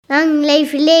Lang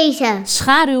leven lezen.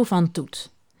 Schaduw van Toet.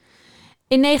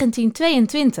 In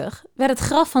 1922 werd het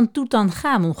graf van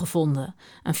Toetanchamon gevonden,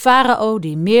 een farao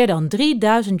die meer dan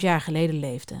 3000 jaar geleden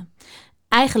leefde.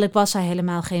 Eigenlijk was hij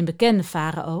helemaal geen bekende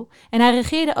farao en hij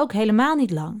regeerde ook helemaal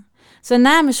niet lang. Zijn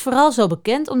naam is vooral zo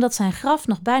bekend omdat zijn graf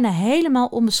nog bijna helemaal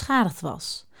onbeschadigd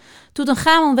was.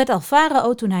 Toetanchamon werd al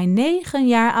farao toen hij 9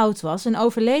 jaar oud was en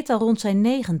overleed al rond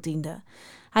zijn 19e.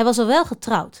 Hij was al wel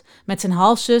getrouwd met zijn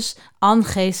halfzus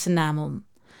An-Geestenamon.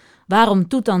 Waarom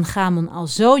Toetanchamon al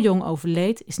zo jong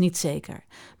overleed is niet zeker.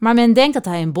 Maar men denkt dat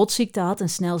hij een botziekte had en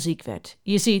snel ziek werd.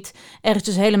 Je ziet, er is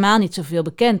dus helemaal niet zoveel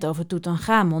bekend over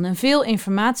Toetanchamon en veel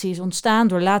informatie is ontstaan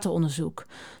door later onderzoek.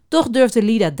 Toch durfde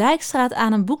Lida Dijkstra het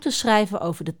aan een boek te schrijven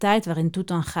over de tijd waarin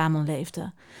Toetanchamon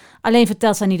leefde. Alleen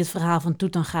vertelt zij niet het verhaal van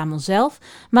Toetanchamon zelf,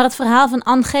 maar het verhaal van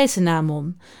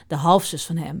An-Geestenamon, de halfzus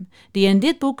van hem, die in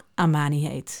dit boek Amani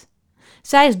heet.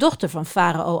 Zij is dochter van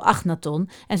farao Akhenaton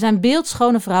en zijn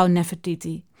beeldschone vrouw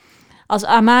Nefertiti. Als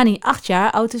Amani 8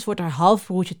 jaar oud is, wordt haar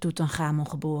halfbroertje Toetanchamon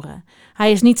geboren.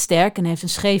 Hij is niet sterk en heeft een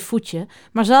scheef voetje,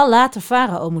 maar zal later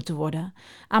farao moeten worden.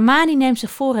 Amani neemt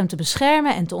zich voor hem te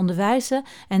beschermen en te onderwijzen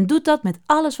en doet dat met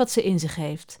alles wat ze in zich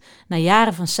heeft. Na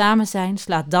jaren van samen zijn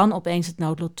slaat dan opeens het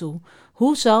noodlot toe.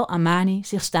 Hoe zal Amani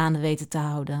zich staande weten te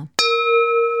houden?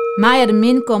 Maya de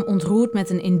Min kwam ontroerd met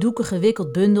een in doeken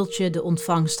gewikkeld bundeltje de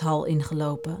ontvangsthal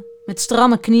ingelopen. Met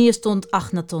stramme knieën stond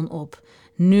Akhenaton op.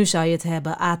 Nu zou je het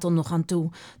hebben, Aton nog aan toe.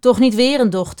 Toch niet weer een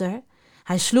dochter?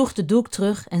 Hij sloeg de doek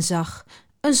terug en zag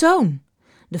een zoon.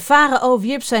 De farao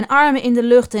wierp zijn armen in de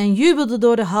lucht en jubelde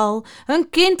door de hal. Een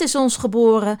kind is ons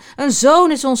geboren, een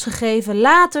zoon is ons gegeven.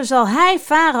 Later zal hij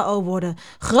farao worden.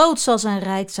 Groot zal zijn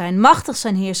rijk zijn, machtig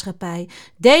zijn heerschappij.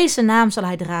 Deze naam zal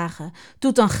hij dragen,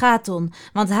 Toetanchamon,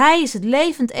 want hij is het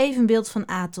levend evenbeeld van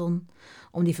Aton.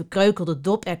 Om die verkreukelde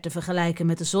dopert te vergelijken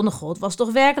met de zonnegod was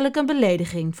toch werkelijk een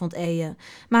belediging, vond Eye.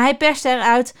 Maar hij perste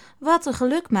eruit, wat een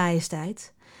geluk,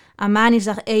 majesteit. Amani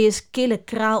zag Eye's kille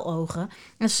kraalogen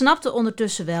en snapte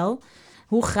ondertussen wel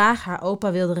hoe graag haar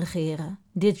opa wilde regeren.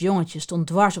 Dit jongetje stond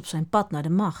dwars op zijn pad naar de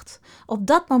macht. Op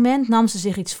dat moment nam ze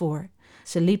zich iets voor.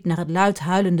 Ze liep naar het luid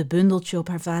huilende bundeltje op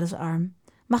haar vaders arm.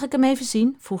 Mag ik hem even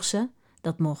zien? Vroeg ze.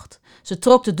 Dat mocht. Ze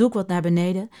trok de doek wat naar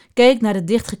beneden, keek naar de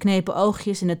dichtgeknepen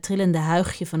oogjes in het trillende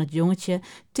huigje van het jongetje,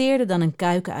 teerde dan een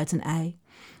kuiken uit een ei.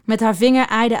 Met haar vinger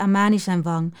aaide Amani zijn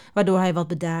wang, waardoor hij wat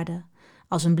bedaarde.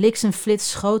 Als een bliksemflits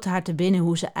schoot haar te binnen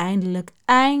hoe ze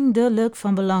eindelijk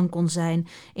van belang kon zijn.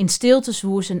 In stilte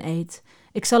zwoer ze een eed.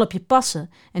 Ik zal op je passen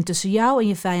en tussen jou en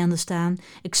je vijanden staan.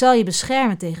 Ik zal je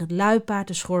beschermen tegen het luipaard,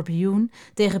 de schorpioen,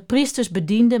 tegen priesters,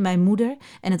 bedienden, mijn moeder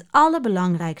en het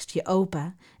allerbelangrijkst, je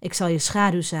opa. Ik zal je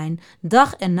schaduw zijn,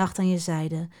 dag en nacht aan je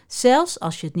zijde, zelfs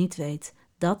als je het niet weet.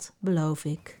 Dat beloof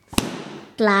ik.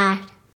 Klaar.